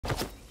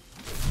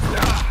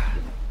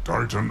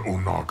Titan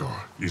Onaga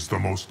is the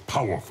most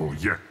powerful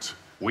yet.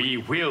 We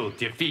will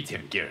defeat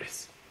him,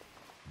 Geras.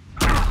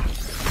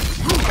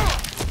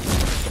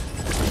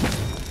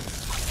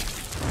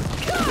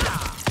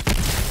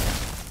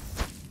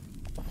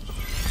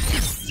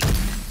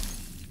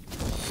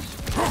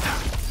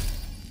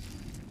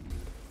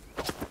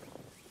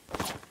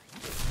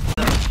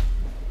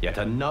 Yet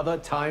another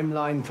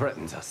timeline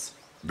threatens us.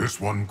 This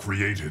one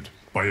created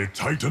by a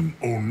Titan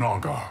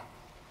Onaga.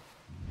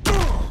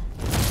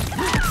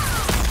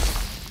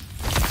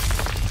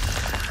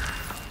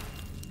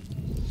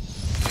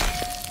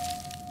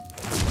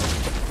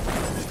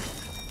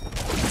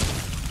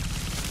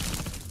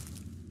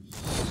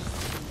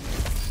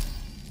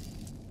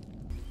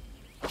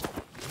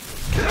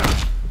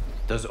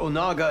 Does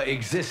Onaga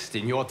exist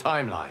in your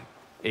timeline?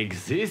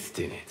 Exist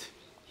in it?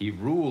 He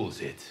rules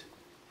it.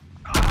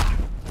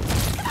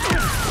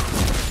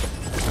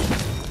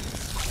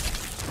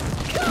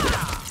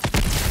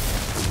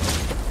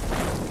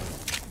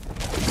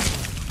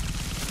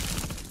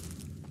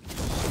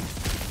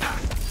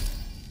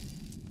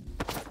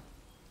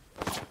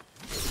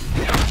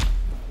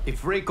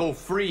 If Reiko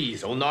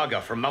frees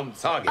Onaga from Mount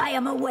Sagi... I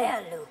am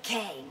aware, Liu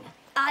Kang.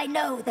 I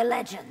know the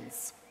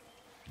legends.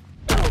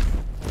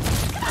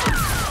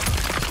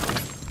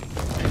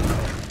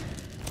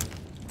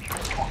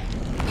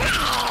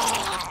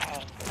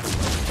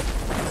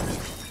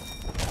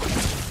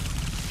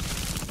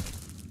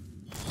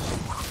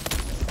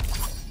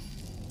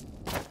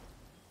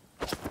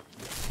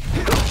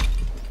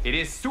 It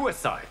is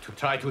suicide to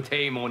try to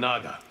tame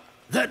Onaga.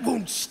 That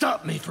won't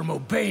stop me from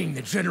obeying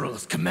the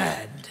General's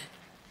command.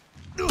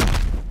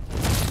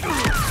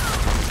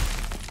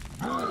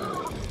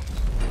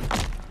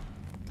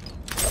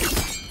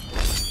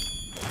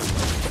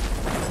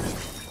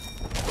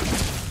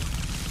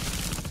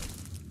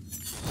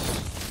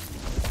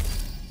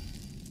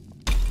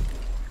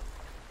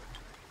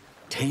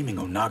 Taming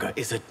Onaga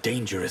is a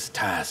dangerous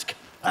task.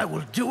 I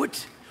will do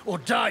it, or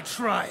die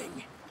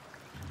trying.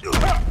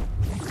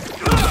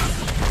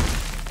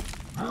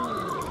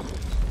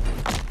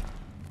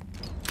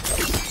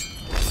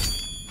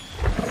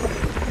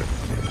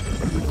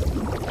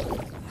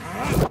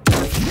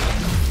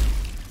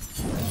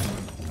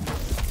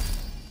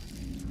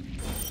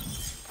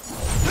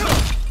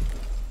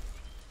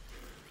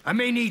 I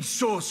may need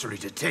sorcery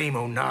to tame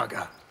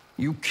Onaga.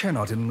 You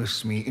cannot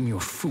enlist me in your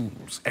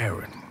fool's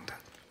errand.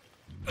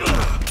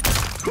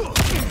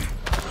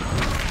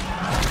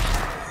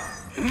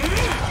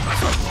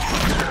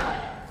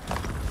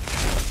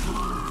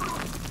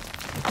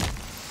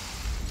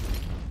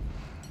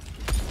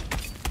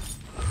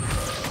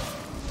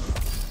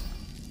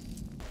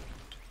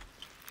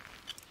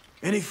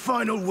 Any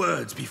final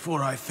words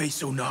before I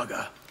face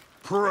Onaga?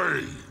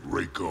 Pray,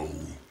 Reiko.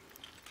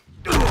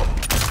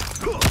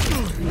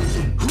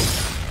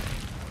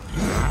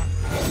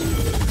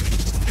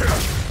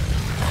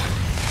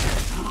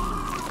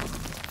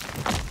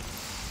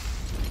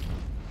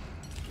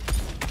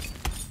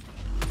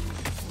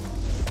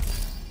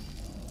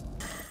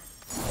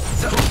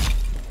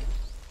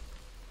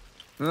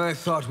 I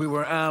thought we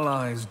were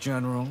allies,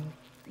 General.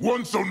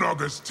 Once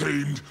Onaga's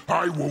tamed,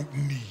 I won't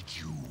need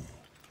you.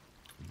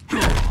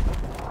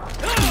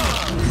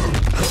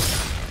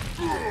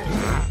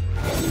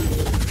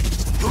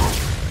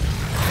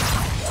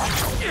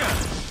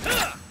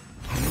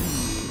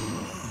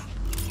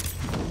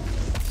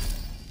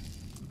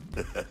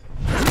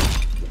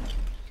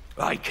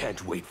 I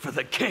can't wait for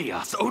the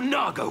chaos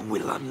Onaga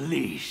will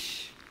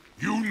unleash.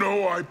 You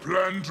know I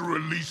plan to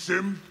release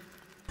him?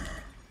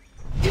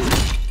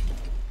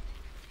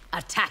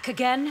 Attack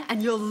again,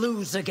 and you'll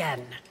lose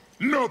again.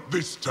 Not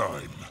this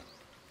time.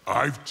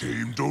 I've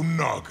tamed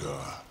Onaga.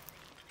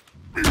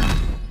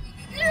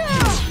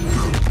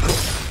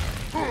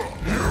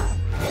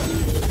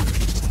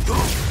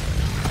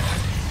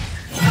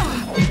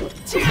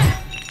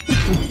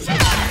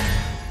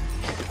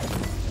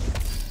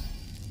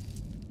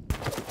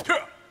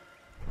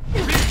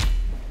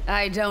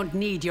 I don't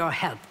need your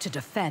help to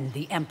defend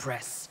the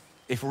Empress.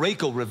 If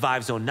Reiko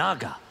revives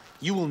Onaga,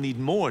 you will need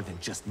more than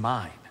just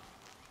mine.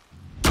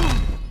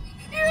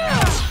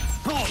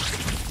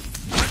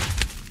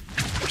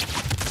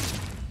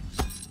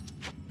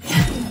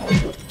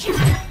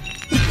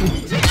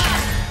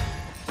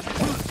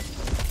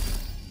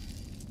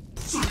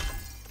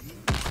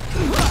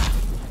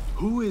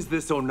 Who is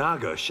this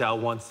Onaga Shao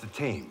wants to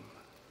tame?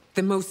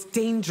 The most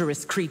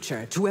dangerous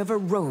creature to ever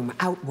roam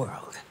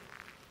Outworld.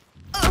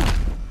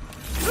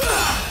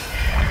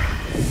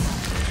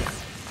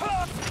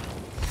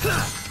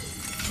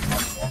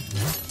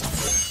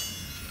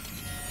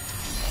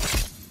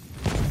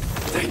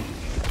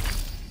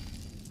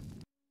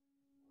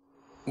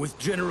 With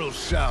General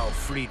Shao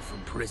freed from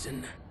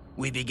prison,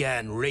 we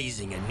began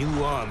raising a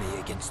new army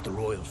against the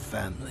royal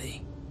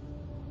family.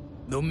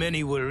 Though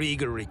many were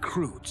eager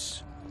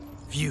recruits,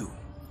 few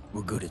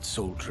were good at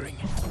soldiering.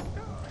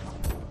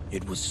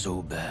 It was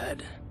so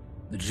bad,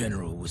 the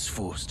general was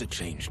forced to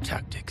change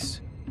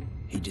tactics.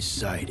 He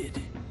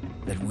decided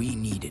that we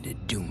needed a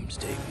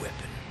doomsday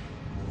weapon.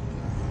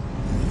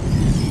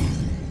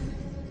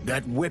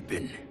 That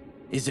weapon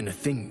isn't a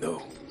thing,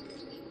 though.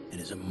 It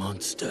is a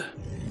monster.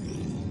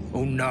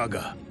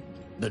 Onaga,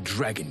 the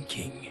Dragon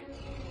King.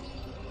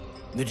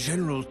 The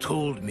General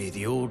told me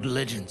the old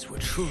legends were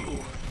true.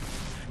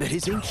 That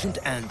his ancient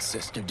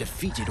ancestor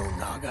defeated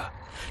Onaga,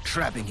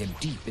 trapping him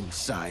deep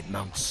inside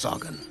Mount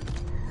Sagan.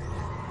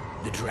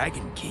 The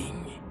Dragon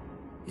King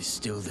is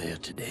still there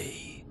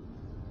today.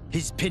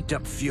 His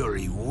pent-up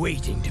fury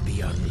waiting to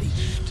be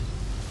unleashed.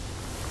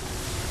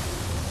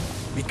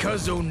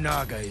 Because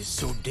Onaga is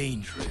so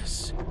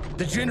dangerous,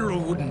 the General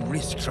wouldn't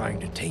risk trying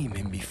to tame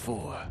him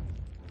before.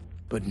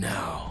 But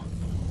now,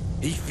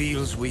 he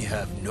feels we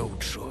have no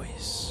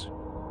choice.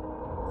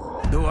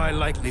 Though I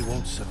likely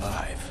won't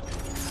survive,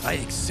 I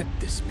accept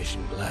this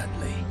mission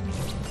gladly.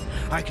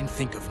 I can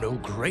think of no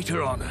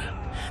greater honor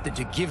than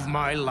to give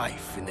my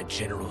life in the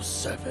General's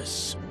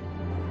service.